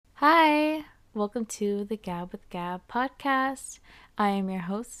Hi, welcome to the Gab with Gab podcast. I am your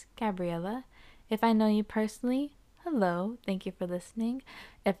host, Gabriella. If I know you personally, hello, thank you for listening.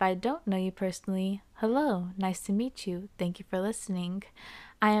 If I don't know you personally, hello, nice to meet you, thank you for listening.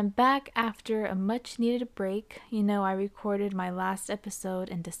 I am back after a much needed break. I recorded my last episode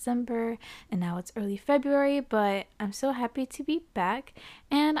in December and now it's early February, but I'm so happy to be back.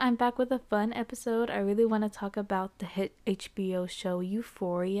 And I'm back with a fun episode. I really want to talk about the hit HBO show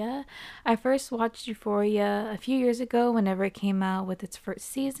Euphoria. I first watched Euphoria a few years ago whenever it came out with its first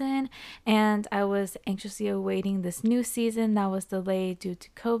season, and I was anxiously awaiting this new season that was delayed due to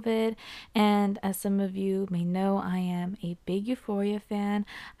COVID. And as some of you may know, I am a big Euphoria fan.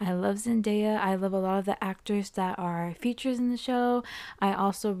 I love Zendaya. I love a lot of the actors that are features in the show. I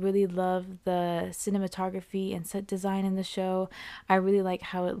also really love the cinematography and set design in the show. I really like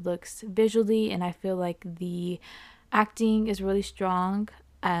how it looks visually, and I feel like the acting is really strong,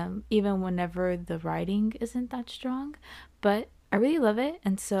 even whenever the writing isn't that strong. But I really love it,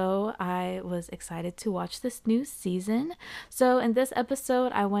 and so I was excited to watch this new season. So, in this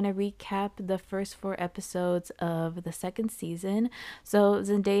episode, I want to recap the first four episodes of the second season. So,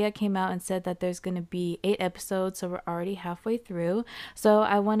 Zendaya came out and said that there's going to be 8 episodes, so we're already halfway through. So,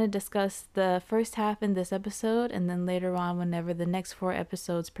 I want to discuss the first half in this episode, and then later on, whenever the next 4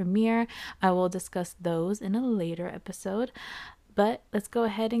 episodes premiere, I will discuss those in a later episode. But let's go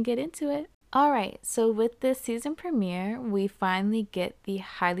ahead and get into it. Alright, so with this season premiere, we finally get the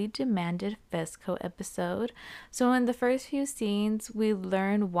highly demanded Fezco episode. So in the first few scenes, we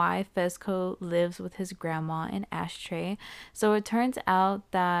learn why Fezco lives with his grandma in Ashtray. So it turns out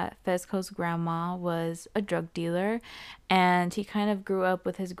that Fezco's grandma was a drug dealer, and he kind of grew up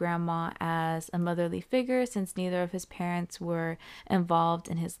with his grandma as a motherly figure since neither of his parents were involved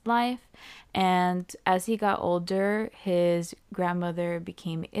in his life. And as he got older, his grandmother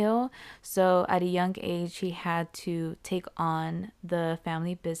became ill. So at a young age, he had to take on the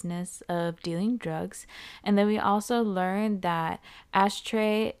family business of dealing drugs. And then we also learned that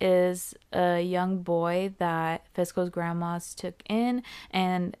Ashtray is a young boy that Fesco's grandmas took in,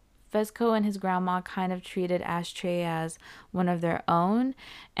 and Fesco and his grandma kind of treated Ashtray as one of their own.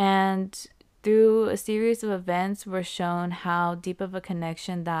 And through a series of events, we're shown how deep of a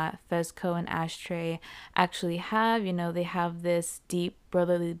connection that Fezco and Ashtray actually have. They have this deep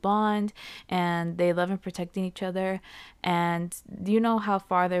brotherly bond, and they love and protecting each other. And you know how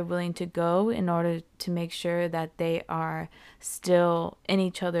far they're willing to go in order to make sure that they are still in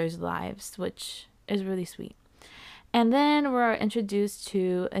each other's lives, which is really sweet. And then we're introduced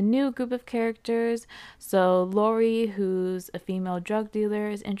to a new group of characters. So Lori, who's a female drug dealer,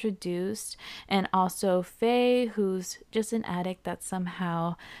 is introduced, and also Faye, who's just an addict that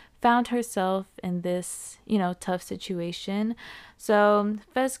somehow found herself in this, tough situation. So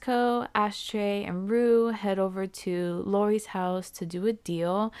Fezco, Ashtray, and Rue head over to Lori's house to do a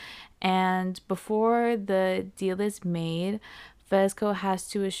deal. And before the deal is made, Fezco has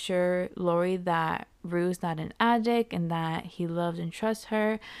to assure Lori that Rue's not an addict and that he loves and trusts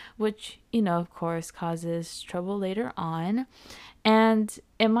her, which, of course, causes trouble later on. And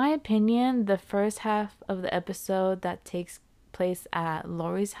in my opinion, the first half of the episode that takes place at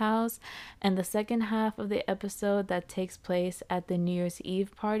Lori's house and the second half of the episode that takes place at the New Year's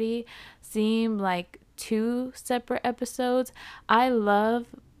Eve party seem like two separate episodes. I love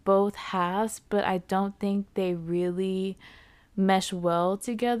both halves, but I don't think they really mesh well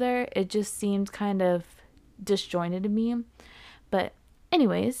together. It just seemed kind of disjointed to me. But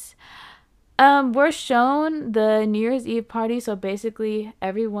anyways, we're shown the New Year's Eve party. So basically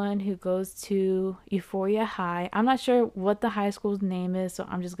everyone who goes to Euphoria High, I'm not sure what the high school's name is, so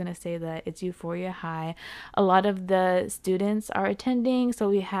I'm just gonna say that it's Euphoria High. A lot of the students are attending, so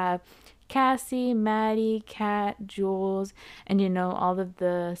we have Cassie, Maddie, Kat, Jules, and all of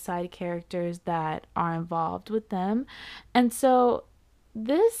the side characters that are involved with them. And so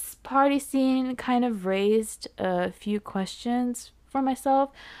this party scene kind of raised a few questions for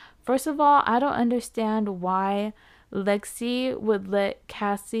myself. First of all, I don't understand why Lexi would let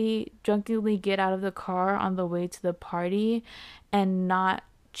Cassie drunkenly get out of the car on the way to the party and not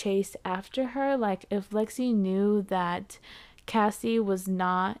chase after her. Like, if Lexi knew that Cassie was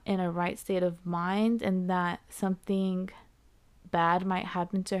not in a right state of mind and that something bad might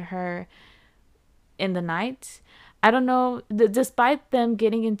happen to her in the night. I don't know, despite them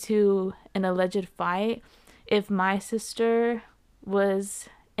getting into an alleged fight, if my sister was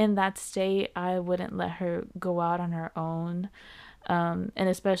in that state, I wouldn't let her go out on her own And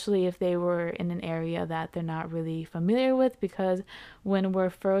especially if they were in an area that they're not really familiar with, because when we're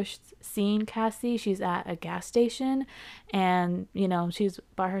first seeing Cassie, she's at a gas station and, she's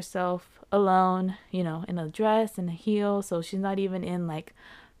by herself alone, in a dress and a heel. So she's not even in like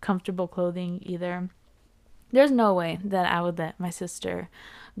comfortable clothing either. There's no way that I would let my sister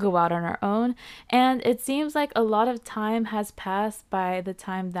go out on her own. And it seems like a lot of time has passed by the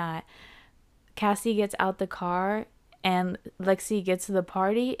time that Cassie gets out the car and Lexi gets to the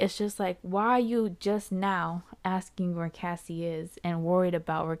party. It's just like, why are you just now asking where Cassie is and worried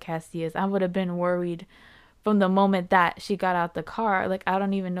about where Cassie is? I would have been worried from the moment that she got out the car. Like, I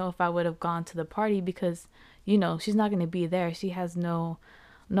don't even know if I would have gone to the party because, she's not going to be there. She has no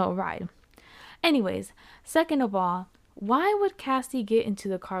ride. Anyways, second of all, why would Cassie get into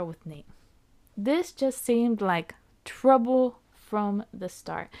the car with Nate? This just seemed like trouble from the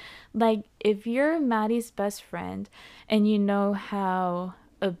start. Like, if you're Maddie's best friend and you know how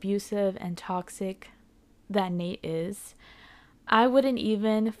abusive and toxic that Nate is, I wouldn't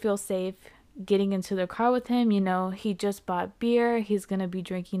even feel safe getting into the car with him. He just bought beer. He's going to be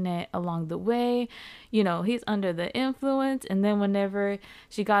drinking it along the way. He's under the influence. And then whenever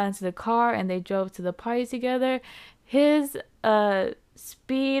she got into the car and they drove to the party together, his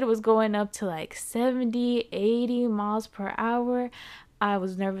speed was going up to like 70, 80 miles per hour. I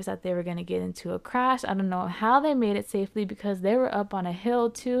was nervous that they were going to get into a crash. I don't know how they made it safely because they were up on a hill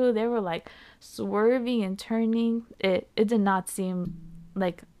too. They were like swerving and turning. It did not seem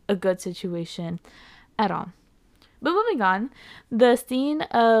like a good situation at all. But moving on, the scene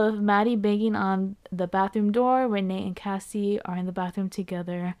of Maddie banging on the bathroom door when Nate and Cassie are in the bathroom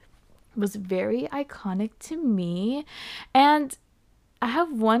together was very iconic to me. And I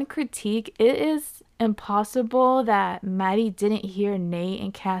have one critique. It is impossible that Maddie didn't hear Nate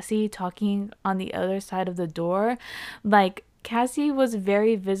and Cassie talking on the other side of the door. Like, Cassie was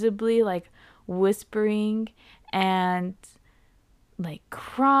very visibly like whispering and like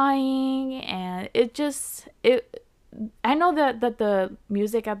crying, and I know that the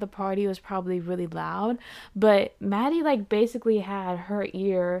music at the party was probably really loud, but Maddie like basically had her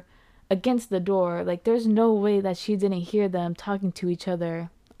ear against the door. Like, there's no way that she didn't hear them talking to each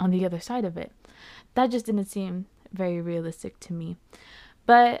other on the other side of it. That just didn't seem very realistic to me.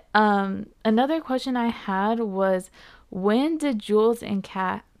 But another question I had was, when did Jules and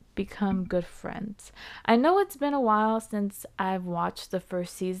Kat become good friends? I know it's been a while since I've watched the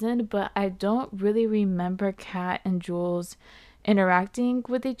first season, but I don't really remember Kat and Jules interacting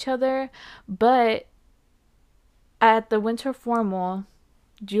with each other. But at the winter formal,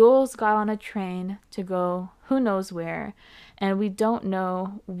 Jules got on a train to go who knows where, and we don't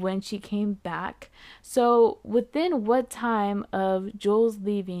know when she came back. So within what time of Jules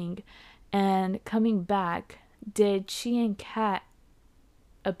leaving and coming back did she and Kat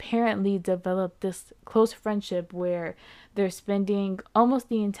apparently develop this close friendship where they're spending almost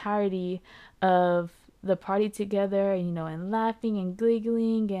the entirety of the party together, and laughing and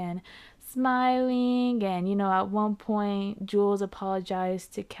giggling and smiling? And at one point Jules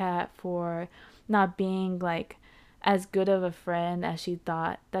apologized to Kat for not being like as good of a friend as she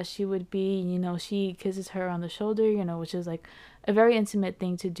thought that she would be. She kisses her on the shoulder, which is like a very intimate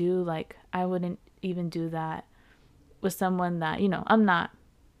thing to do. Like, I wouldn't even do that with someone that I'm not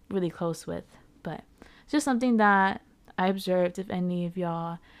really close with, but it's just something that I observed. If any of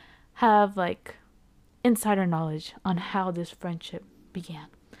y'all have like insider knowledge on how this friendship began.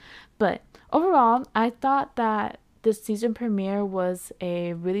 But overall, I thought that this season premiere was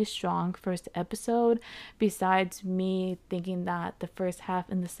a really strong first episode, besides me thinking that the first half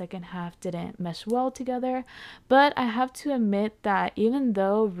and the second half didn't mesh well together. But I have to admit that even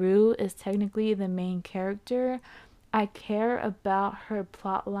though Rue is technically the main character, I care about her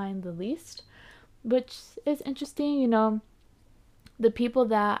plotline the least, which is interesting. The people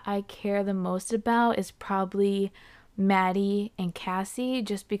that I care the most about is probably Maddie and Cassie,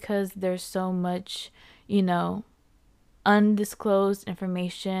 just because there's so much, undisclosed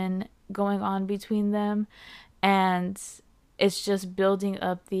information going on between them, and it's just building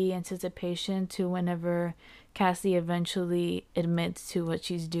up the anticipation to whenever Cassie eventually admits to what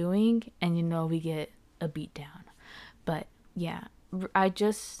she's doing and we get a beatdown. But yeah, I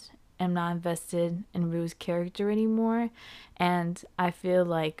just am not invested in Rue's character anymore, and I feel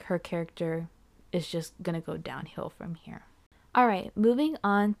like her character is just gonna go downhill from here. Alright, moving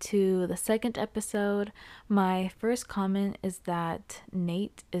on to the second episode. My first comment is that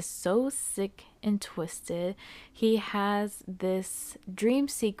Nate is so sick and twisted. He has this dream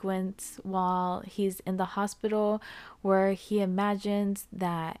sequence while he's in the hospital where he imagines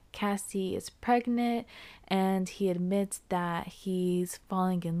that Cassie is pregnant, and he admits that he's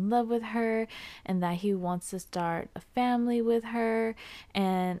falling in love with her and that he wants to start a family with her.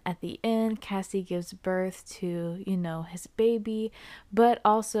 And at the end, Cassie gives birth to, his baby. But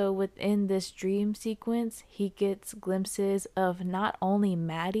also within this dream sequence, he gets glimpses of not only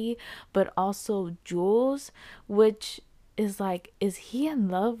Maddie, but also Jules, which is like, is he in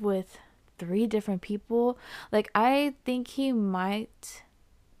love with three different people? Like, I think he might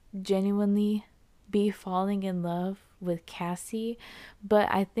genuinely be falling in love with Cassie, but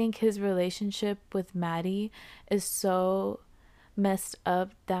I think his relationship with Maddie is so messed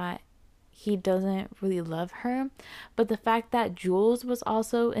up that he doesn't really love her. But the fact that Jules was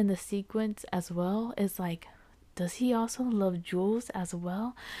also in the sequence as well is like, does he also love Jules as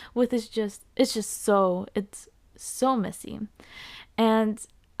well? It's so messy. And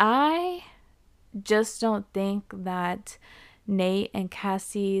I just don't think that Nate and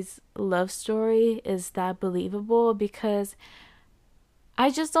Cassie's love story is that believable, because I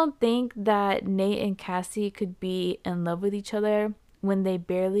just don't think that Nate and Cassie could be in love with each other when they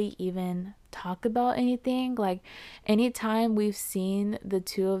barely even talk about anything. Like, anytime we've seen the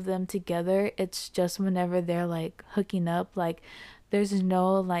two of them together, it's just whenever they're like hooking up. Like, there's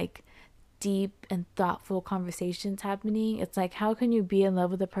no like deep and thoughtful conversations happening. It's like, how can you be in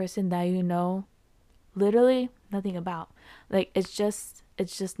love with a person that you know literally nothing about? Like, it's just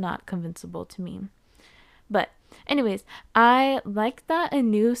not convincible to me. But anyways, I like that a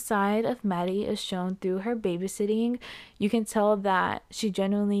new side of Maddie is shown through her babysitting. You can tell that she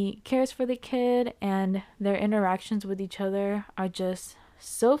genuinely cares for the kid, and their interactions with each other are just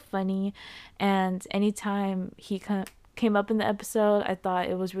so funny. And anytime he came up in the episode, I thought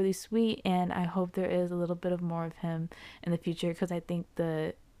it was really sweet, and I hope there is a little bit of more of him in the future, because I think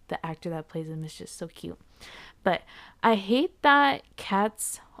the actor that plays him is just so cute. But I hate that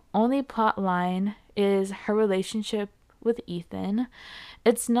Kat's only plot line is her relationship with Ethan.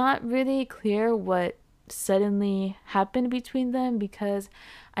 It's not really clear what suddenly happened between them, because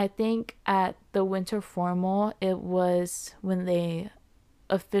I think at the winter formal, it was when they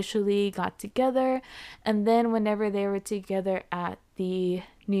officially got together, and then whenever they were together at the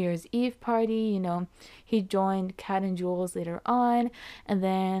New Year's Eve party, he joined Kat and Jules later on. And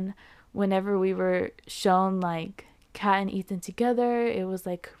then whenever we were shown like Kat and Ethan together, it was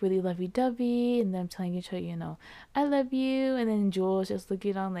like really lovey-dovey, and them telling each other, I love you, and then Jules just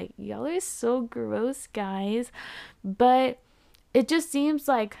looking on like, y'all are so gross, guys. But it just seems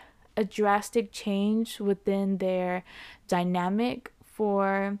like a drastic change within their dynamic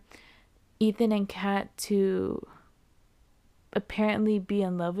for Ethan and Kat to apparently be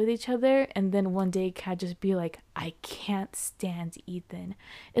in love with each other, and then one day Kat just be like, I can't stand Ethan.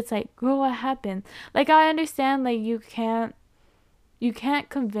 It's like, girl, what happened? Like, I understand, like, you can't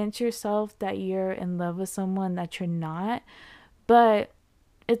convince yourself that you're in love with someone that you're not, but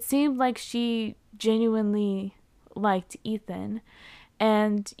it seemed like she genuinely liked Ethan.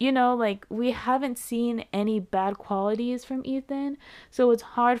 And, like, we haven't seen any bad qualities from Ethan, so it's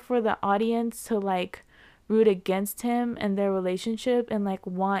hard for the audience to like root against him and their relationship and like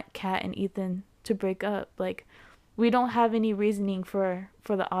want Kat and Ethan to break up. Like, we don't have any reasoning for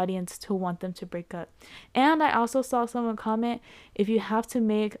the audience to want them to break up. And I also saw someone comment, if you have to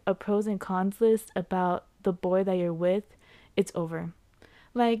make a pros and cons list about the boy that you're with, it's over.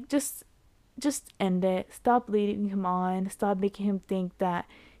 Like, just end it. Stop leading him on. Stop making him think that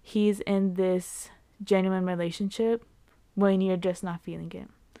he's in this genuine relationship when you're just not feeling it.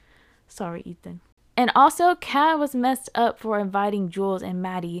 Sorry, Ethan. And also, Kat was messed up for inviting Jules and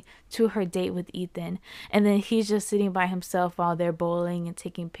Maddie to her date with Ethan, and then he's just sitting by himself while they're bowling and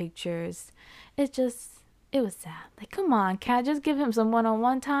taking pictures. It was sad. Like, come on, Kat, just give him some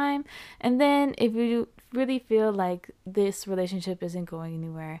one-on-one time, and then if you really feel like this relationship isn't going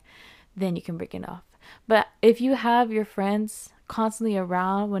anywhere, then you can break it off. But if you have your friends constantly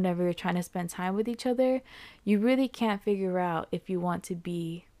around whenever you're trying to spend time with each other, you really can't figure out if you want to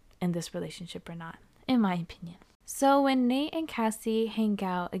be in this relationship or not, in my opinion. So when Nate and Cassie hang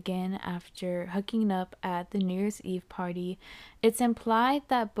out again after hooking up at the New Year's Eve party, it's implied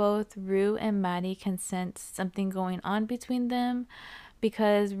that both Rue and Maddie can sense something going on between them,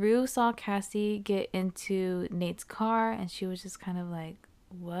 because Rue saw Cassie get into Nate's car and she was just kind of like,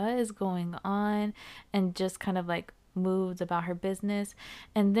 what is going on? And just kind of like moved about her business.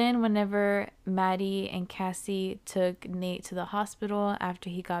 And then whenever Maddie and Cassie took Nate to the hospital after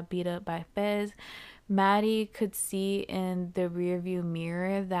he got beat up by Fez, Maddie could see in the rearview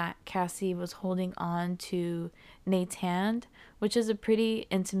mirror that Cassie was holding on to Nate's hand, which is a pretty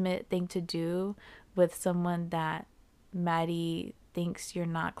intimate thing to do with someone that Maddie thinks you're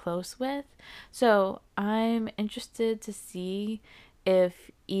not close with. So I'm interested to see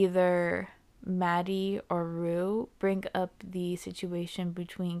if either Maddie or Rue bring up the situation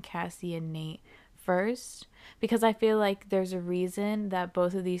between Cassie and Nate first, because I feel like there's a reason that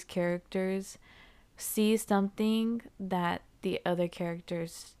both of these characters see something that the other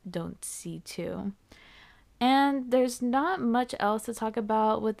characters don't see too. And there's not much else to talk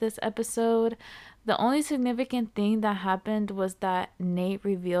about with this episode. The only significant thing that happened was that Nate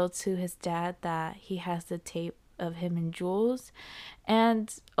revealed to his dad that he has the tape of him and Jules.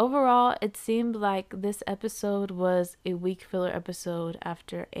 And overall, it seemed like this episode was a weak filler episode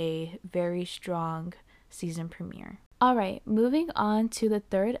after a very strong season premiere. Alright, moving on to the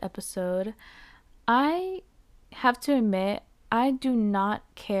third episode. I have to admit, I do not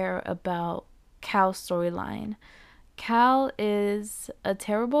care about Cal's storyline. Cal is a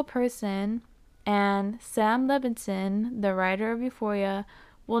terrible person, and Sam Levinson, the writer of Euphoria,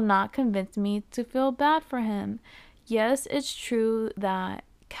 will not convince me to feel bad for him. Yes, it's true that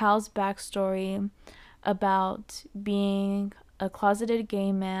Cal's backstory about being a closeted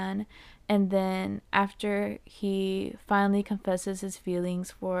gay man, and then after he finally confesses his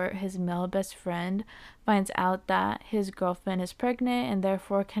feelings for his male best friend, finds out that his girlfriend is pregnant and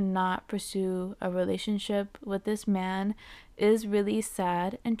therefore cannot pursue a relationship with this man, is really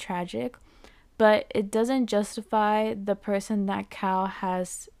sad and tragic. But it doesn't justify the person that Cal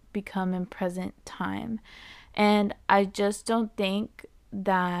has become in present time. And I just don't think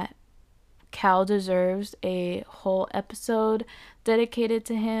that Cal deserves a whole episode dedicated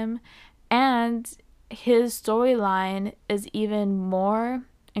to him. And his storyline is even more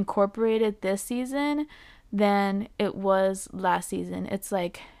incorporated this season than it was last season. It's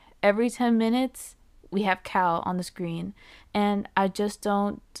like every 10 minutes we have Cal on the screen, and I just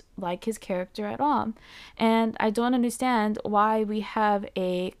don't like his character at all. And I don't understand why we have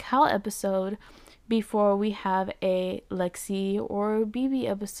a Cal episode before we have a Lexi or BB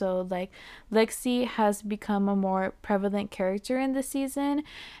episode. Like, Lexi has become a more prevalent character in this season,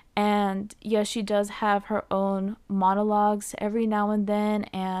 and yes, she does have her own monologues every now and then,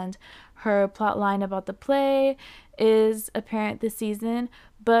 and her plot line about the play is apparent this season,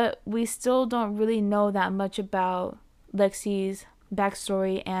 but we still don't really know that much about Lexi's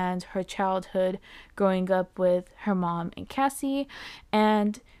backstory and her childhood growing up with her mom and Cassie.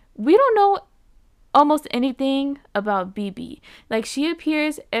 And we don't know almost anything about BB. Like, she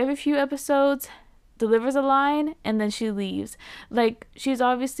appears every few episodes, delivers a line, and then she leaves. Like, she's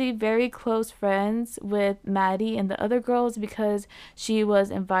obviously very close friends with Maddie and the other girls because she was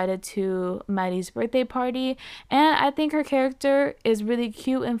invited to Maddie's birthday party, and I think her character is really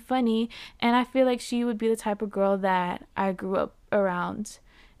cute and funny, and I feel like she would be the type of girl that I grew up around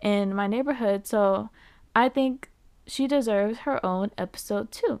in my neighborhood. So I think she deserves her own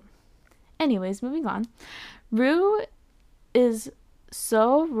episode too. Anyways, moving on. Rue is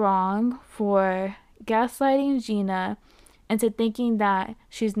so wrong for gaslighting Gina into thinking that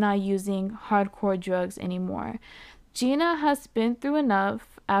she's not using hardcore drugs anymore. Gina has been through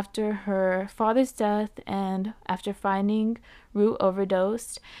enough after her father's death and after finding Rue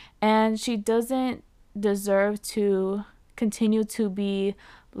overdosed, and she doesn't deserve to continue to be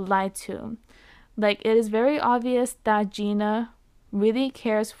lied to. Like, it is very obvious that Gina really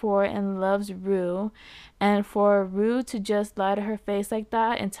cares for and loves Rue, and for Rue to just lie to her face like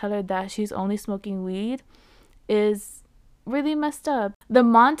that and tell her that she's only smoking weed is really messed up. The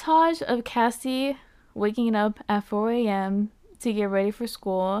montage of Cassie waking up at 4 a.m. to get ready for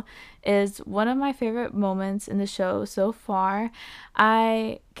school is one of my favorite moments in the show so far.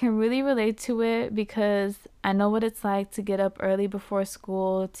 I can really relate to it because I know what it's like to get up early before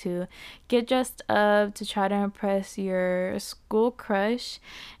school, to get dressed up, to try to impress your school crush.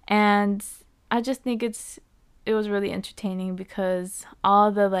 And I just think it was really entertaining because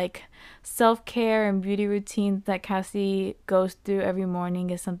all the like self-care and beauty routines that Cassie goes through every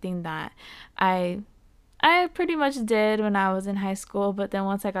morning is something that I pretty much did when I was in high school, but then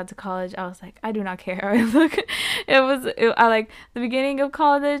once I got to college, I was like, I do not care how I look. I like the beginning of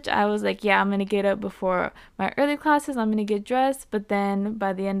college, I was like, yeah, I'm gonna get up before my early classes, I'm gonna get dressed, but then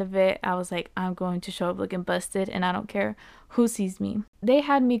by the end of it, I was like, I'm going to show up looking busted, and I don't care who sees me. They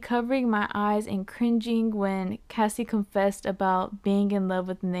had me covering my eyes and cringing when Cassie confessed about being in love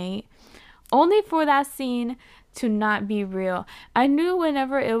with Nate, only for that scene to not be real. I knew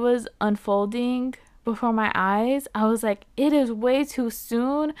whenever it was unfolding before my eyes, I was like, it is way too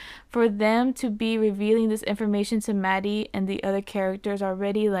soon for them to be revealing this information to Maddie and the other characters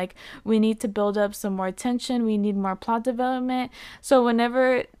already. Like, we need to build up some more tension, we need more plot development. So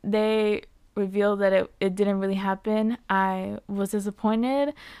whenever they revealed that it didn't really happen, I was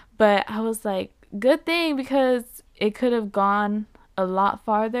disappointed, but I was like, good thing, because it could have gone a lot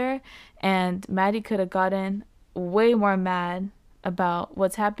farther and Maddie could have gotten way more mad about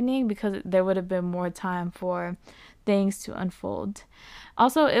what's happening, because there would have been more time for things to unfold.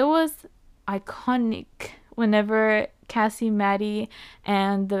 Also, it was iconic whenever Cassie, Maddie,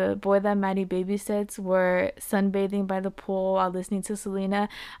 and the boy that Maddie babysits were sunbathing by the pool while listening to Selena.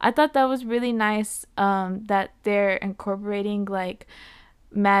 I thought that was really nice, that they're incorporating like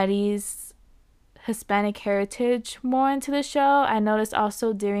Maddie's Hispanic heritage more into the show. I noticed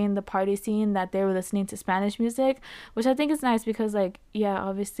also during the party scene that they were listening to Spanish music, which I think is nice because, like, yeah,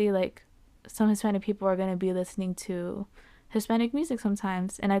 obviously, like, some Hispanic people are going to be listening to Hispanic music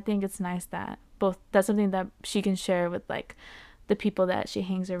sometimes, and I think it's nice that that's something that she can share with, like, the people that she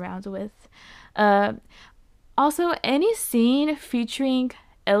hangs around with. Also, any scene featuring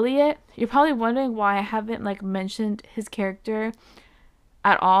Elliot, you're probably wondering why I haven't, like, mentioned his character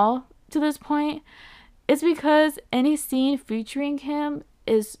at all to this point. It's because any scene featuring him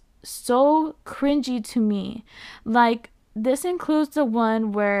is so cringy to me. Like, this includes the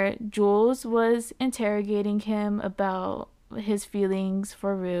one where Jules was interrogating him about his feelings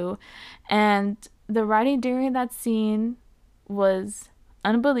for Rue, and the writing during that scene was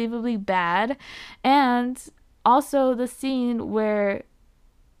unbelievably bad. And also the scene where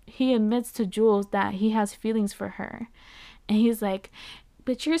he admits to Jules that he has feelings for her, and he's like,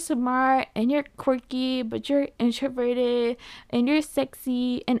 but you're smart and you're quirky, but you're introverted and you're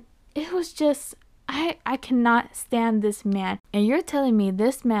sexy. And it was just, I cannot stand this man. And you're telling me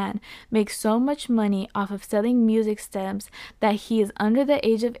this man makes so much money off of selling music stems that he is under the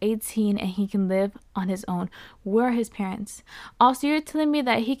age of 18 and he can live on his own. Where are his parents? Also, you're telling me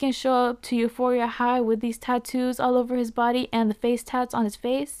that he can show up to Euphoria High with these tattoos all over his body and the face tats on his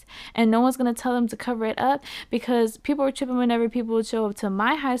face, and no one's going to tell him to cover it up, because people were tripping whenever people would show up to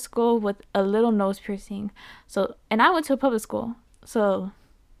my high school with a little nose piercing. So, and I went to a public school, so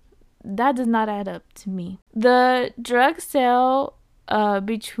that does not add up to me. The drug sale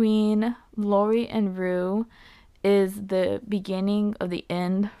between Lori and Rue is the beginning of the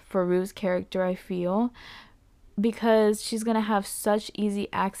end for Rue's character, I feel, because she's going to have such easy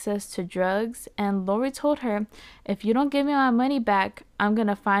access to drugs. And Lori told her, if you don't give me my money back, I'm going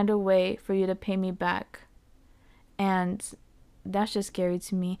to find a way for you to pay me back. And that's just scary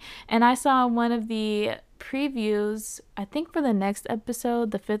to me. And I saw one of the previews, I think for the next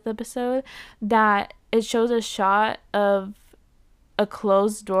episode, the 5th episode, that it shows a shot of a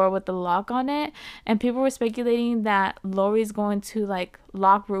closed door with a lock on it, and people were speculating that Lori's going to like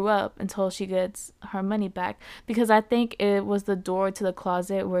lock Rue up until she gets her money back, because I think it was the door to the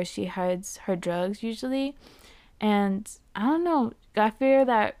closet where she hides her drugs usually. And I don't know, I fear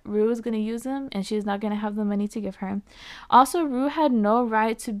that Rue is going to use them and she's not going to have the money to give her. Also, Rue had no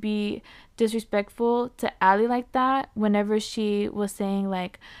right to be disrespectful to Allie like that whenever she was saying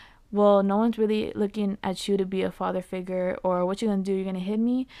like, well, no one's really looking at you to be a father figure, or what you gonna do, you're gonna hit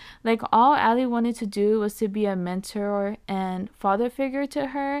me. Like, all Allie wanted to do was to be a mentor and father figure to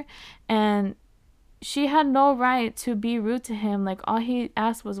her, and she had no right to be rude to him. Like, all he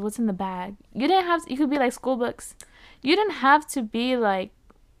asked was, what's in the bag? You didn't have to, you could be like school books. You didn't have to be like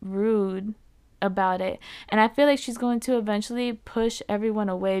rude about it. And I feel like she's going to eventually push everyone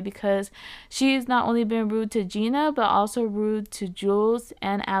away, because she's not only been rude to Gina but also rude to Jules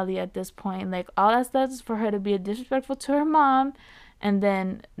and Allie at this point. Like, all that stuff is for her to be disrespectful to her mom, and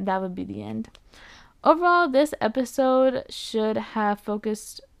then that would be the end. Overall, this episode should have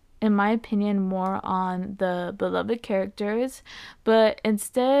focused, in my opinion, more on the beloved characters, but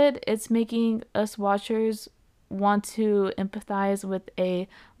instead it's making us watchers want to empathize with a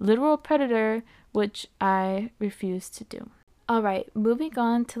literal predator, which I refuse to do. Alright, moving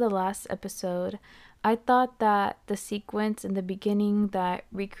on to the last episode. I thought that the sequence in the beginning that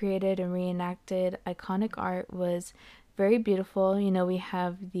recreated and reenacted iconic art was very beautiful. You know, we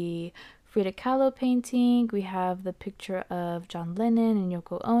have the Frida Kahlo painting, we have the picture of John Lennon and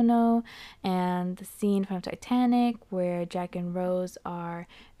Yoko Ono, and the scene from Titanic where Jack and Rose are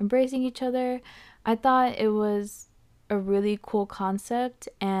embracing each other. I thought it was a really cool concept,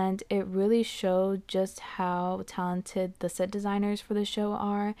 and it really showed just how talented the set designers for the show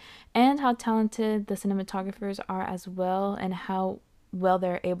are, and how talented the cinematographers are as well, and how well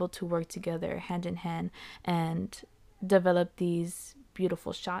they're able to work together hand in hand and develop these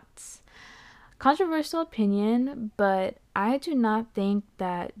beautiful shots. Controversial opinion, but I do not think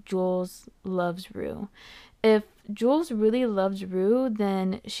that Jules loves Rue. If Jules really loves Rue,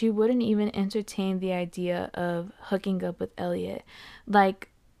 then she wouldn't even entertain the idea of hooking up with Elliot. Like,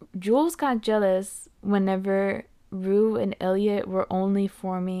 Jules got jealous whenever Rue and Elliot were only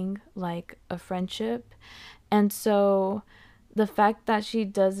forming like a friendship. And so the fact that she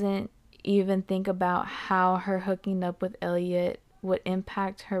doesn't even think about how her hooking up with Elliot would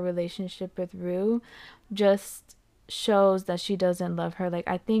impact her relationship with Rue just shows that she doesn't love her. Like,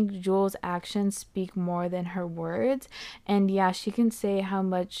 I think Jules' actions speak more than her words. And yeah, she can say how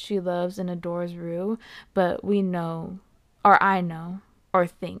much she loves and adores Rue, but we know, or I know, or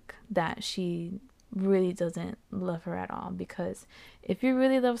think that she really doesn't love her at all. Because if you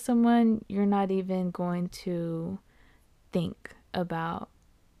really love someone, you're not even going to think about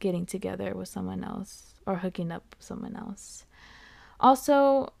getting together with someone else or hooking up with someone else.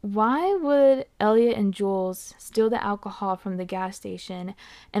 Also, why would Elliot and Jules steal the alcohol from the gas station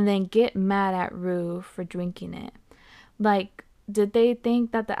and then get mad at Rue for drinking it? Like, did they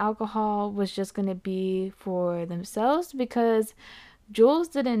think that the alcohol was just going to be for themselves? Because Jules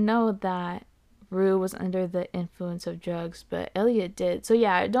didn't know that Rue was under the influence of drugs, but Elliot did. So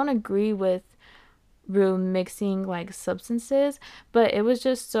yeah, I don't agree with Rue mixing like substances, but it was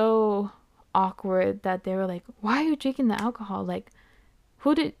just so awkward that they were like, "Why are you drinking the alcohol?" Like,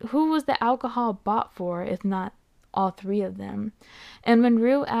 who was the alcohol bought for if not all three of them? And when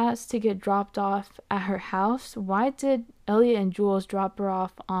Rue asked to get dropped off at her house, why did Elliot and Jules drop her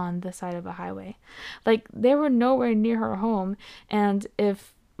off on the side of a highway? Like, they were nowhere near her home, and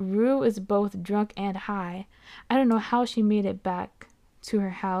if Rue is both drunk and high, I don't know how she made it back to her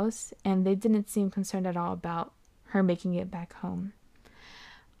house, and they didn't seem concerned at all about her making it back home.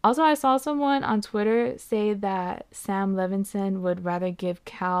 Also, I saw someone on Twitter say that Sam Levinson would rather give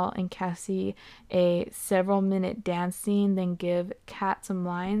Cal and Cassie a several-minute dance scene than give Kat some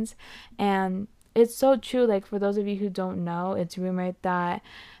lines. And it's so true. Like, for those of you who don't know, it's rumored that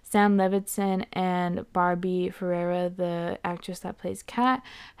Sam Levinson and Barbie Ferreira, the actress that plays Kat,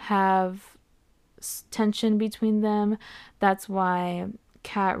 have tension between them. That's why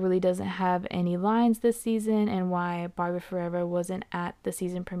Kat really doesn't have any lines this season, and why Barbie Forever wasn't at the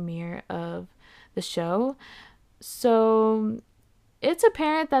season premiere of the show. So it's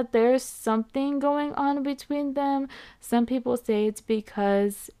apparent that there's something going on between them. Some people say it's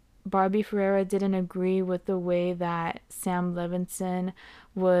because Barbie Ferreira didn't agree with the way that Sam Levinson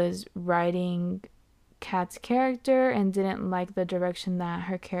was writing Kat's character and didn't like the direction that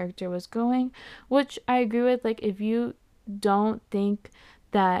her character was going, which I agree with. Like, if you don't think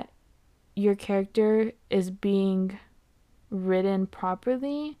that your character is being written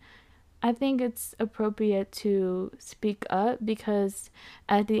properly, I think it's appropriate to speak up, because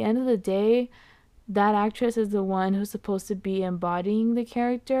at the end of the day, that actress is the one who's supposed to be embodying the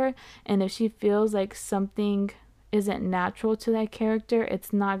character, and if she feels like something isn't natural to that character,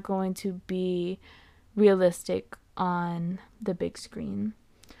 it's not going to be realistic on the big screen.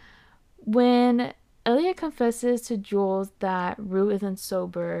 When Elliot confesses to Jules that Rue isn't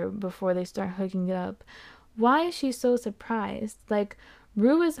sober before they start hooking up, why is she so surprised? Like,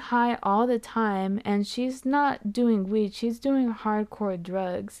 Rue is high all the time, and she's not doing weed, she's doing hardcore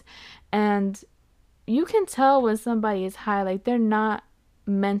drugs. And you can tell when somebody is high, like, they're not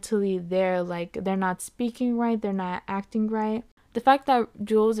mentally there, like, they're not speaking right, they're not acting right. The fact that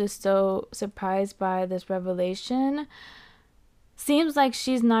Jules is so surprised by this revelation seems like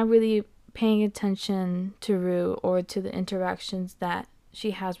she's not really paying attention to Rue or to the interactions that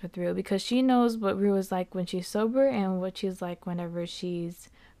she has with Rue, because she knows what Rue is like when she's sober and what she's like whenever she's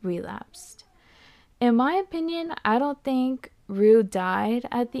relapsed. In my opinion, I don't think Rue died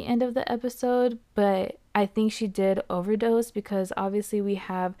at the end of the episode, but I think she did overdose, because obviously we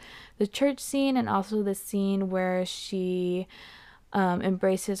have the church scene and also the scene where she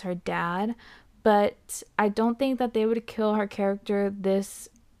embraces her dad. But I don't think that they would kill her character this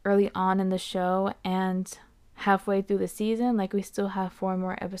early on in the show and halfway through the season. Like, we still have 4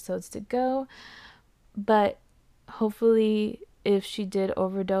 more episodes to go. But hopefully, if she did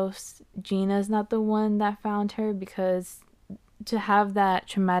overdose, Gina's not the one that found her, because to have that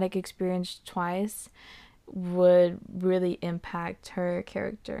traumatic experience twice would really impact her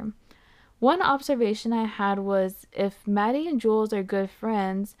character. One observation I had was, if Maddie and Jules are good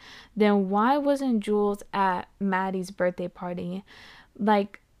friends, then why wasn't Jules at Maddie's birthday party?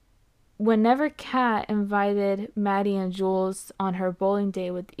 Like, whenever Kat invited Maddie and Jules on her bowling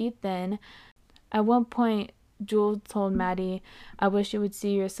day with Ethan, at one point Jules told Maddie, I wish you would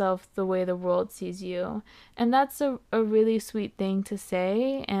see yourself the way the world sees you. And that's a really sweet thing to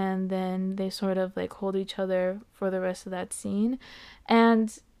say. And then they sort of like hold each other for the rest of that scene.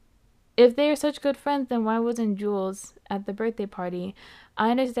 And if they are such good friends, then why wasn't Jules at the birthday party?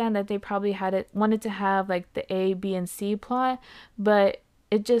 I understand that they probably wanted to have like the A, B, and C plot, but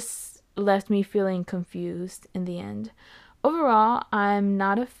it just left me feeling confused in the end. Overall, I'm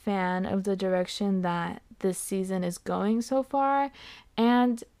not a fan of the direction that this season is going so far,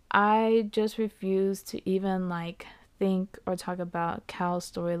 and I just refuse to even like think or talk about Cal's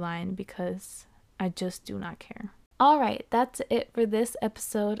storyline because I just do not care. All right, that's it for this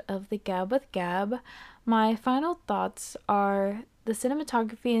episode of the Gab with Gab. My final thoughts are the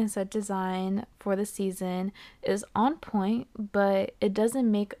cinematography and set design for the season is on point, but it doesn't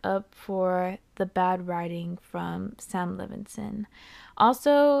make up for the bad writing from Sam Levinson.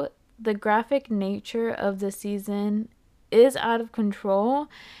 Also, the graphic nature of the season is out of control,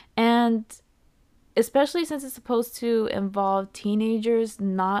 and especially since it's supposed to involve teenagers,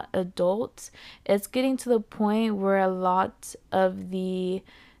 not adults, it's getting to the point where a lot of the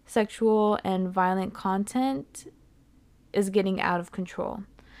sexual and violent content is getting out of control.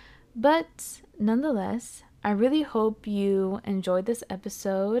 But nonetheless, I really hope you enjoyed this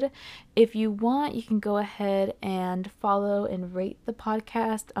episode. If you want, you can go ahead and follow and rate the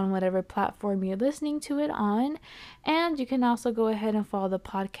podcast on whatever platform you're listening to it on. And you can also go ahead and follow the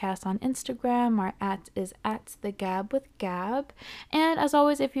podcast on Instagram. Our is at the Gab with Gab. And as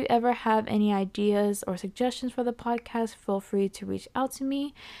always, if you ever have any ideas or suggestions for the podcast, feel free to reach out to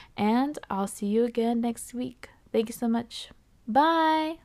me. And I'll see you again next week. Thank you so much. Bye.